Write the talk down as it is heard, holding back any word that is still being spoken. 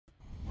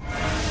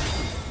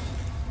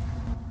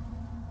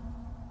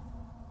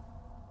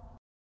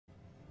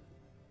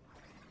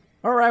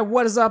Alright,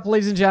 what is up,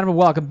 ladies and gentlemen?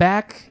 Welcome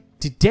back.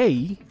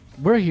 Today,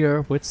 we're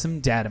here with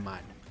some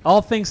Datamine.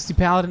 All thanks to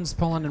Paladins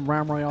Poland and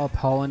Realm Royale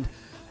Poland.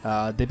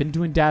 They've been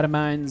doing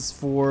Datamines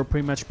for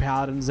pretty much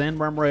Paladins and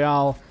Realm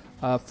Royale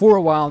for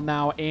a while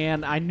now,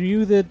 and I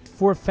knew that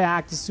for a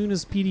fact as soon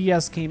as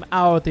PDS came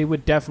out, they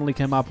would definitely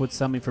come up with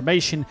some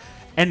information,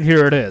 and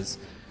here it is.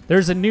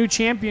 There's a new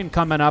champion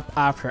coming up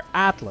after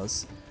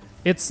Atlas.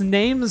 Its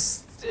name is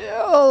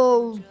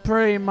still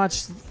pretty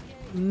much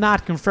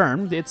not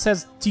confirmed. It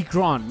says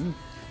Tigron,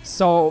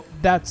 so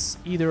that's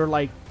either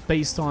like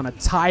based on a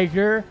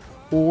tiger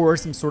or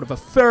some sort of a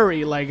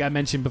furry, like I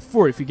mentioned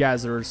before, if you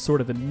guys are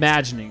sort of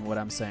imagining what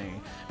I'm saying.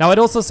 Now it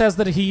also says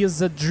that he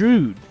is a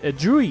druid,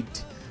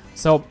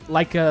 so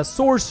like a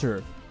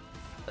sorcerer.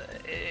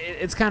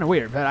 It's kind of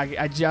weird, but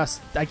I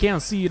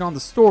can't see it on the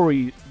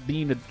story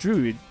being a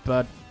druid,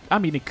 but I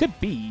mean, it could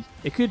be,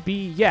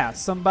 yeah,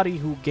 somebody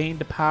who gained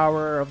the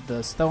power of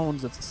the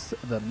stones, of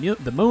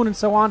the moon, and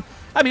so on.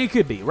 I mean, it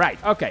could be,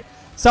 right? Okay.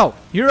 So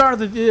here are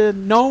the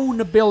known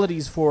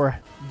abilities for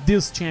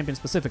this champion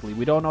specifically.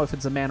 We don't know if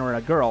it's a man or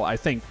a girl. I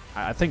think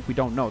we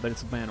don't know that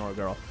it's a man or a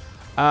girl.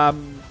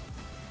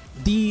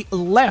 The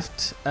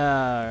left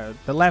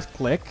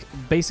click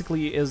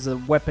basically is a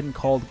weapon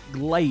called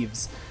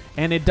glaives,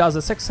 and it does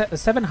a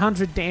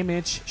 700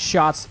 damage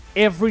shots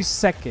every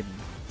second.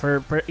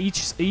 For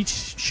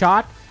each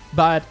shot,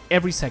 but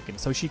every second.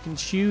 So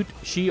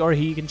she or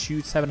he can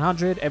shoot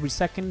 700 every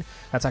second.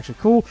 That's actually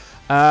cool.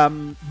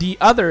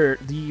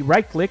 The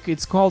right click,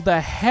 it's called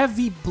the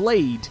heavy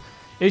blade.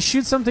 It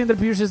shoots something that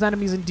pierces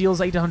enemies and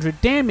deals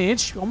 800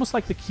 damage, almost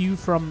like the Q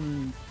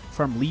from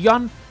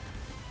Leon.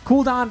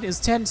 Cooldown is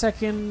 10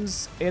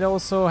 seconds. It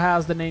also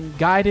has the name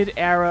guided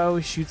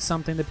arrow. Shoots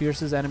something that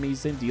pierces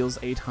enemies and deals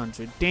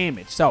 800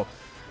 damage. So,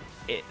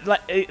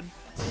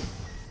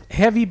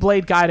 heavy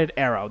blade guided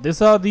arrow.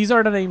 These are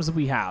the names that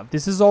we have.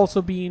 This is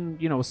also being,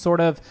 you know, sort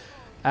of,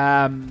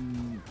 how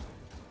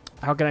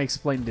can I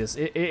explain this?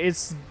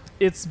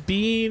 It's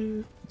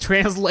being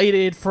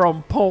translated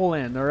from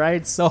Poland, all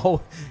right?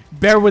 So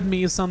bear with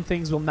me if some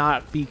things will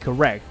not be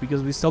correct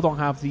because we still don't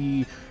have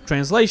the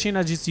translation.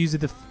 I just use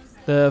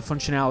the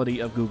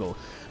functionality of Google.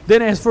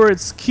 Then as for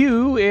its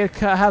Q, it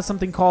has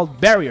something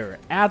called barrier.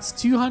 Adds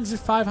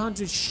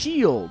 200-500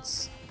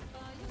 shields.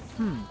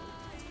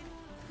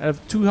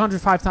 Of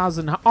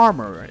 205,000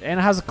 armor, and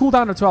it has a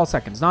cooldown of 12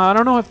 seconds. Now, I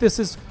don't know if this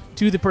is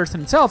to the person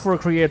himself or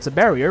creates a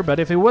barrier,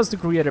 but if it was to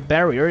create a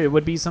barrier, it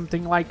would be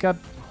something like a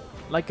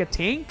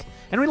tank,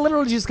 and we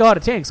literally just got a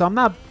tank, so I'm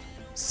not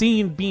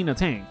seeing being a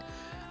tank.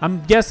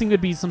 I'm guessing it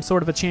would be some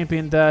sort of a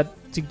champion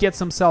that, to get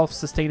some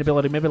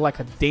self-sustainability, maybe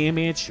like a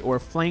damage or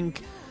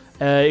flank,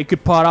 it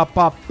could pop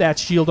up that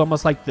shield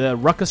almost like the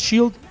Ruckus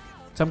shield,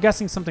 so I'm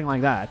guessing something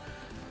like that.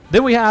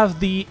 Then we have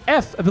the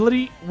F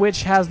ability,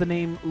 which has the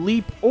name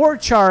Leap or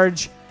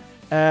Charge.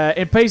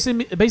 It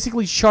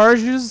basically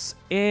charges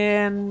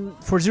and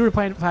for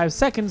 0.5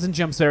 seconds and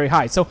jumps very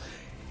high. So,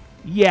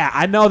 yeah,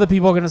 I know that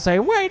people are going to say,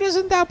 wait,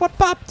 isn't that what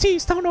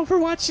Baptiste on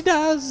Overwatch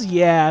does?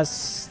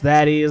 Yes,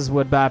 that is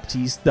what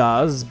Baptiste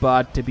does,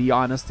 but to be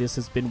honest, this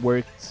has been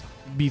worked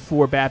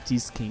before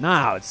Baptiste came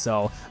out.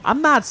 So,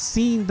 I'm not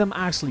seeing them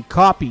actually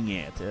copying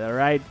it, all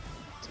right?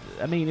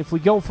 I mean, if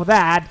we go for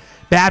that,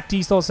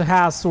 Baptiste also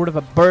has sort of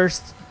a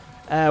burst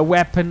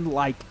weapon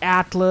like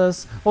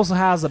Atlas. Also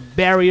has a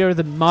barrier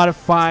that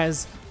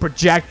modifies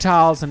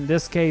projectiles. In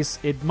this case,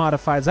 it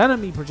modifies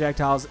enemy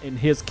projectiles. In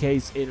his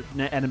case, it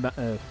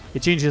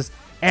changes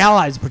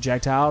allies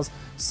projectiles.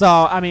 So,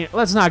 I mean,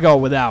 let's not go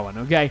with that one,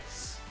 okay?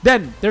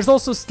 Then, there's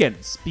also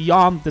skins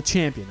beyond the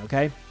champion,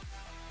 okay?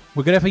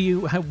 We're going to be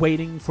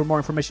waiting for more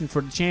information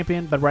for the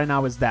champion, but right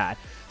now is that.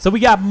 So, we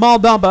got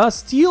Moldamba,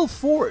 Steel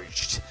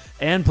Forged,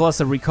 and plus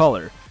a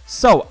recolor.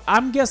 So,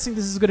 I'm guessing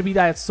this is going to be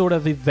that sort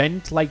of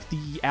event like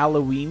the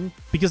Halloween,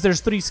 because there's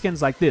 3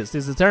 skins like this.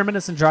 There's the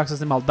Terminus, Androxus,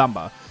 and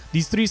Moldamba.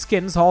 These 3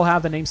 skins all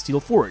have the name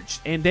Steel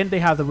Forged, and then they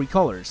have the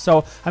recolors.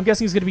 So, I'm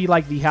guessing it's going to be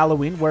like the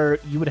Halloween, where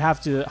you would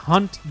have to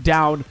hunt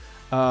down,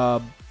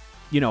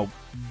 you know,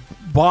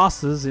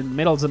 bosses in the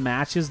middle of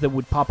matches that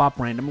would pop up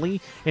randomly,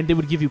 and they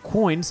would give you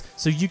coins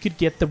so you could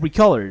get the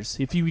recolors.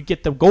 If you would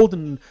get the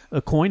golden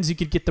coins, you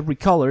could get the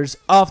recolors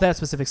of that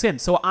specific skin.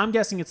 So I'm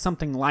guessing it's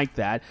something like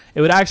that.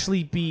 It would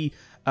actually be,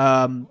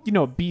 you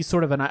know, be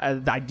sort of an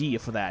idea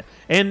for that.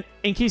 And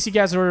in case you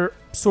guys are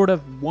sort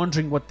of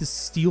wondering what this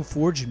Steel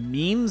Forge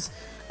means,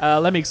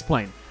 let me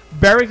explain.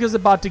 Barrick is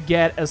about to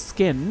get a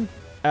skin.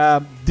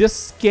 This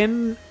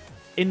skin,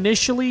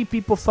 initially,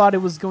 people thought it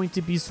was going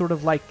to be sort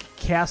of like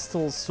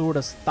castle sort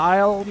of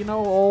style, you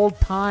know, old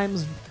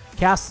times,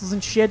 castles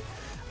and shit.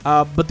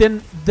 But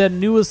then the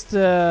newest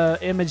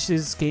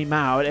images came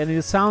out, and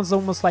it sounds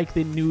almost like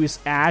the newest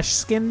Ash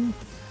skin.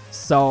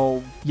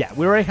 So, yeah,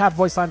 we already have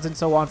voice lines and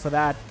so on for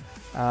that.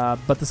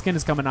 But the skin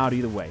is coming out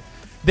either way.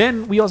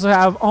 Then we also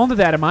have on the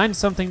Datamine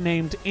something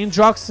named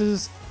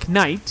Androxus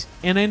Knight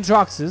and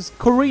Androxus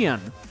Korean,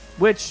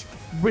 which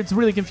it's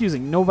really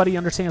confusing. Nobody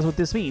understands what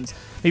this means.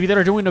 Maybe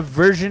they're doing a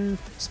version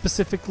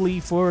specifically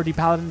for the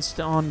Paladins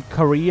on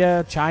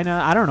Korea,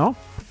 China. I don't know.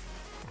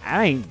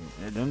 I mean,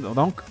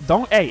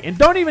 hey, and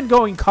don't even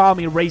go and call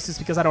me racist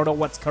because I don't know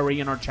what's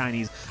Korean or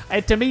Chinese.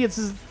 To me,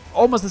 it's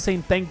almost the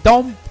same thing.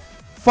 Don't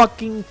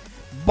fucking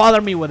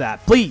bother me with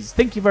that, please.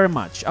 Thank you very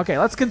much. Okay,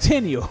 let's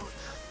continue.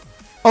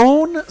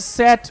 Own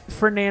set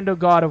Fernando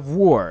God of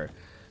War.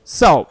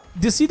 So,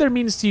 this either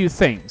means two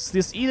things.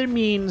 This either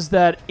means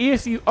that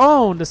if you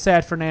own the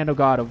set Fernando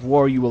God of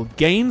War, you will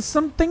gain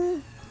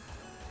something.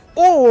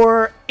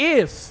 Or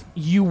if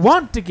you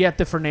want to get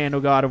the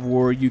Fernando God of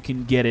War, you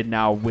can get it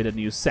now with a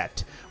new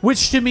set.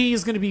 Which to me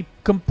is going to be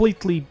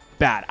completely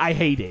bad. I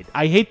hate it.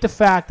 I hate the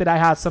fact that I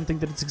have something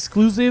that is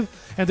exclusive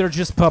and they're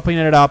just popping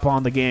it up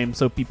on the game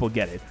so people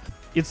get it.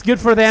 It's good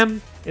for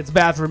them. It's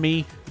bad for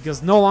me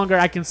because no longer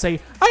I can say,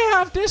 I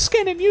have this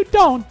skin and you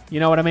don't. You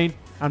know what I mean?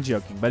 I'm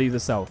joking, but either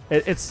so.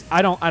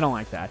 I don't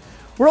like that.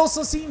 We're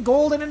also seeing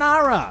Golden and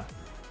Ara.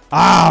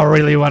 I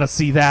really want to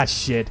see that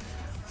shit.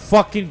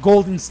 Fucking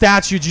golden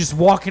statue just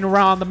walking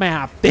around the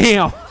map.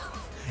 Damn.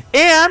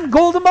 And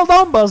Golden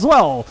Moldamba as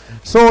well.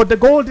 So the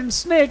golden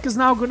snake is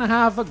now going to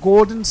have a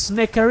golden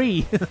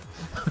snakery.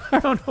 I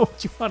don't know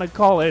what you want to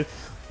call it.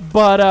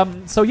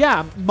 But, so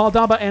yeah,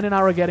 Moldamba and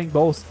Inara are getting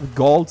both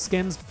gold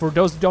skins. For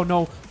those who don't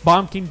know,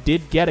 Bomb King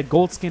did get a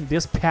gold skin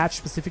this patch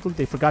specifically.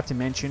 They forgot to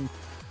mention.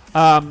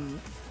 And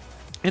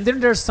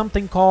then there's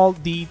something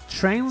called the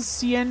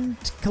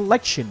Transient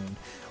Collection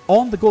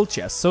on the gold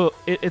chest. So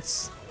it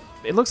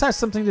looks like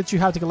something that you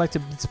have to collect.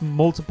 It's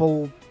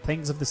multiple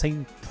things of the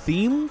same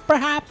theme,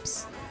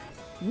 perhaps?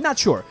 Not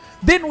sure.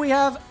 Then we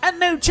have a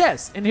new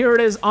chest, and here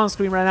it is on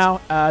screen right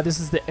now.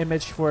 This is the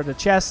image for the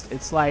chest.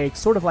 It's like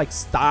sort of like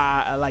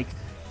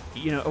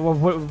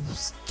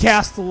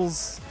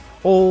castles,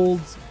 old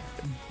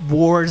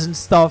wars and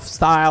stuff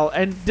style,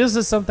 and this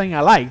is something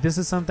I like. This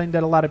is something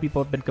that a lot of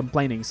people have been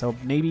complaining, so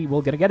maybe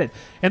we're gonna get it.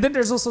 And then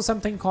there's also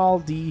something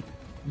called the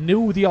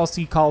new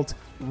DLC called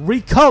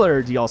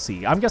Recolor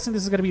DLC. I'm guessing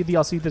this is gonna be a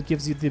DLC that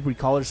gives you the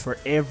recolors for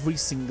every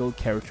single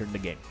character in the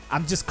game.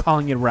 I'm just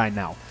calling it right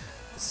now.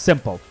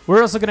 Simple.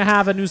 We're also gonna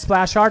have a new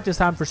splash art this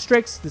time for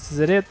Strix. This is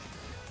it.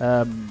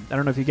 I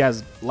don't know if you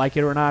guys like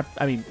it or not.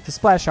 I mean, the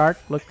splash art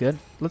looks good.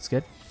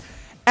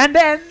 And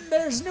then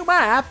there's new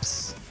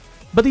maps.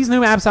 But these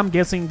new maps, I'm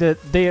guessing that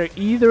they're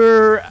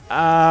either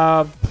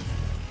I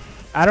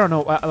don't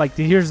know. Like,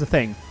 here's the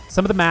thing.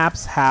 Some of the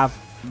maps have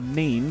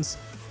names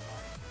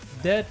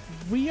that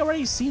we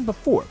already seen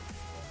before.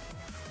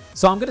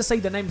 So I'm gonna say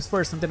the names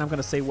first, and then I'm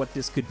gonna say what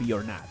this could be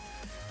or not.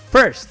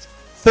 First,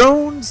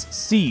 Thrones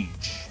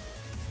Siege.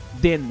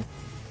 Then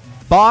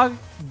Bog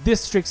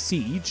District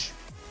Siege.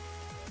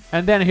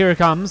 And then here it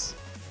comes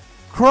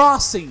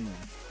Crossing.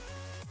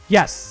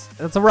 Yes,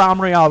 that's a Realm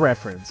Royale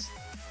reference.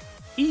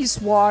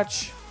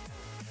 Eastwatch,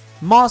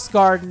 Moss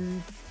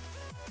Garden,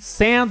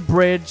 Sand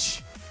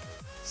Bridge,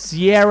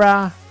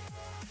 Sierra,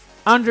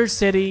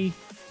 Undercity,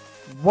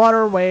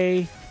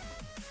 Waterway,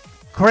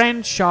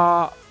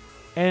 Crenshaw,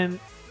 and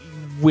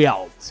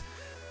Weld.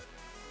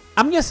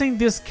 I'm guessing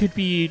this could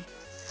be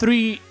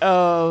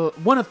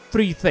one of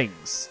three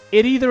things.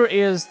 It either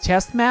is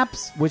test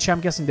maps, which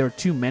I'm guessing there are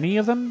too many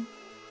of them.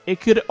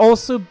 It could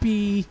also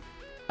be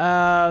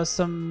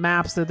some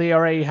maps that they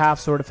already have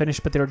sort of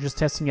finished, but they're just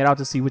testing it out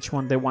to see which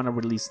one they want to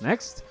release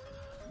next.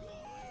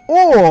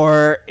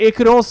 Or it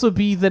could also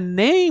be the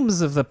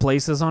names of the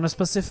places on a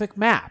specific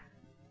map.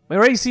 We've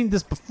already seen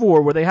this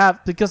before where they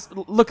have, because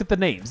look at the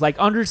names, like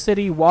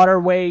Undercity,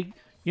 Waterway,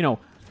 you know,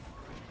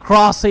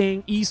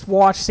 Crossing,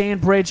 Eastwatch,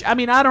 Sandbridge. I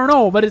mean, I don't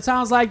know, but it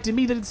sounds like to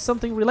me that it's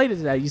something related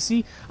to that, you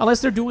see?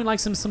 Unless they're doing like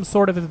some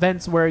sort of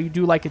events where you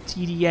do like a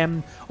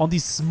TDM on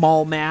these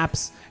small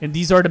maps, and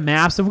these are the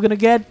maps that we're gonna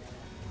get.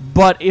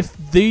 But if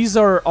these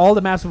are all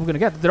the maps that we're gonna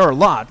get, there are a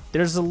lot.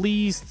 There's at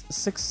least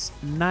 6,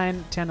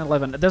 9, 10,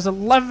 11. There's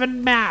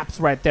 11 maps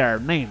right there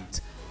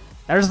named.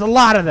 There's a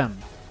lot of them.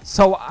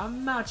 So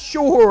I'm not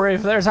sure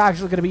if there's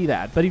actually gonna be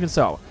that, but even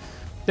so.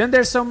 Then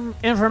there's some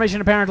information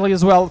apparently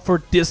as well for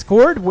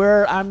Discord,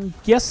 where I'm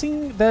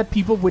guessing that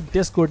people with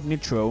Discord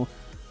Nitro,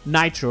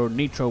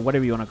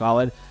 whatever you want to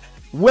call it,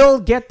 will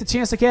get the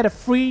chance to get a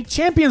free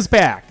Champions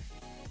pack.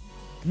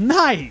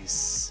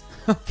 Nice.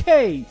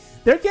 Okay.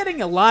 They're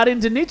getting a lot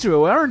into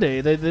Nitro, aren't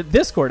they? The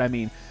Discord, I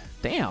mean.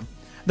 Damn.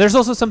 There's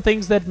also some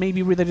things that may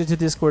be related to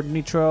Discord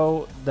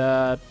Nitro,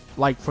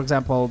 like, for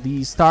example,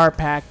 the Star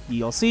Pack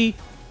DLC,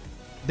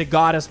 the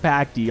Goddess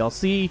Pack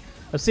DLC,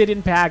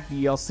 Obsidian Pack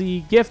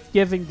DLC, Gift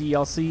Giving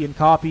DLC, and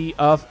copy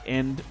of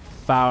End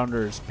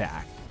Founders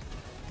Pack.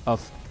 I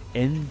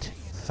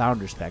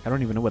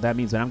don't even know what that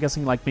means, but I'm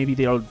guessing like maybe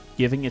they're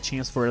giving a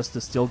chance for us to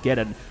still get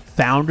a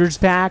Founders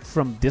Pack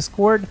from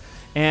Discord.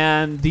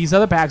 And these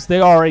other packs,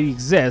 they already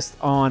exist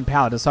on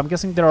Paladin. So I'm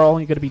guessing they're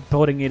only going to be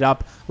putting it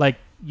up, like,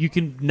 you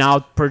can now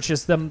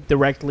purchase them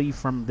directly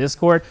from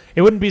Discord.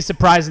 It wouldn't be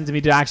surprising to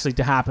me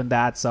to happen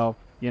that, so...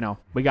 You know,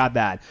 we got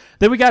that.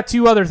 Then we got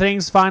two other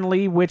things,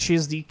 finally, which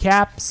is the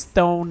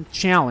Capstone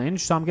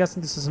Challenge. So I'm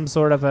guessing this is some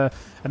sort of a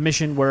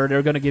mission where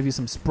they're going to give you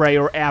some spray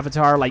or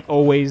avatar, like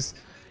always.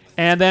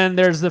 And then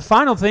there's the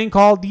final thing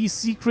called the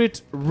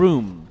Secret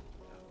Room.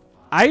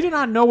 I do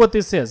not know what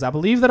this is. I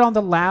believe that on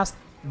the last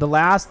the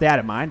last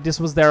Datamine, this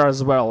was there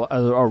as well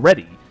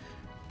already.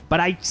 But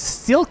I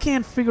still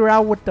can't figure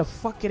out what the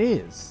fuck it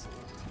is.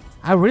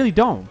 I really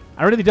don't.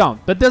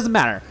 But it doesn't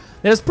matter.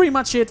 That's pretty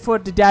much it for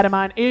the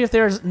Datamine. If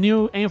there's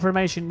new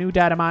information, new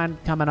Datamine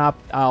coming up,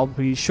 I'll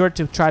be sure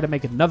to try to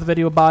make another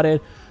video about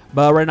it.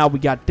 But right now we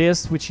got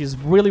this, which is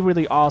really,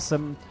 really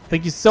awesome.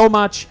 Thank you so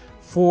much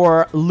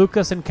for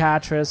Lucas and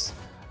Katris.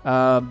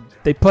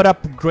 They put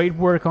up great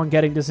work on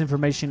getting this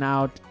information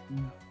out.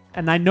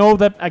 And I know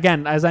that,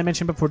 again, as I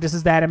mentioned before, this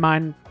is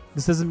Datamine.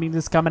 This doesn't mean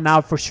this is coming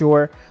out for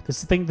sure. This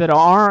is things that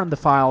are on the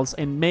files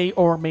and may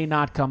or may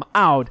not come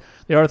out.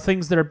 There are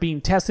things that are being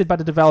tested by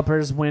the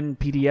developers. When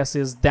PDS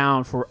is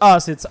down for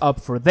us, it's up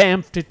for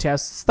them to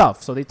test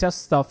stuff. So they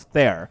test stuff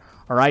there.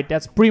 All right,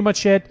 that's pretty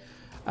much it.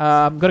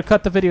 I'm going to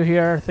cut the video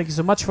here. Thank you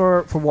so much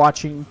for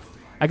watching.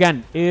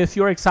 Again, if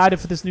you're excited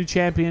for this new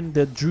champion,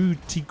 the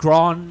Druid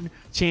Tigron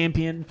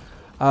champion,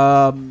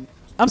 I'm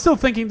still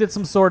thinking that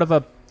some sort of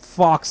a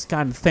fox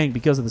kind of thing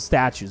because of the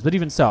statues. But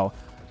even so,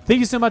 thank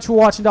you so much for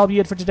watching. That'll be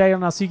it for today,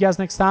 and I'll see you guys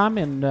next time.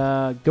 And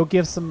go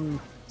give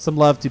some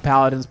love to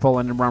Paladins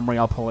Poland and Realm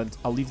Royale Poland.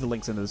 I'll leave the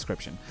links in the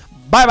description.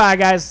 Bye-bye,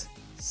 guys.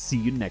 See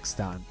you next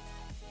time.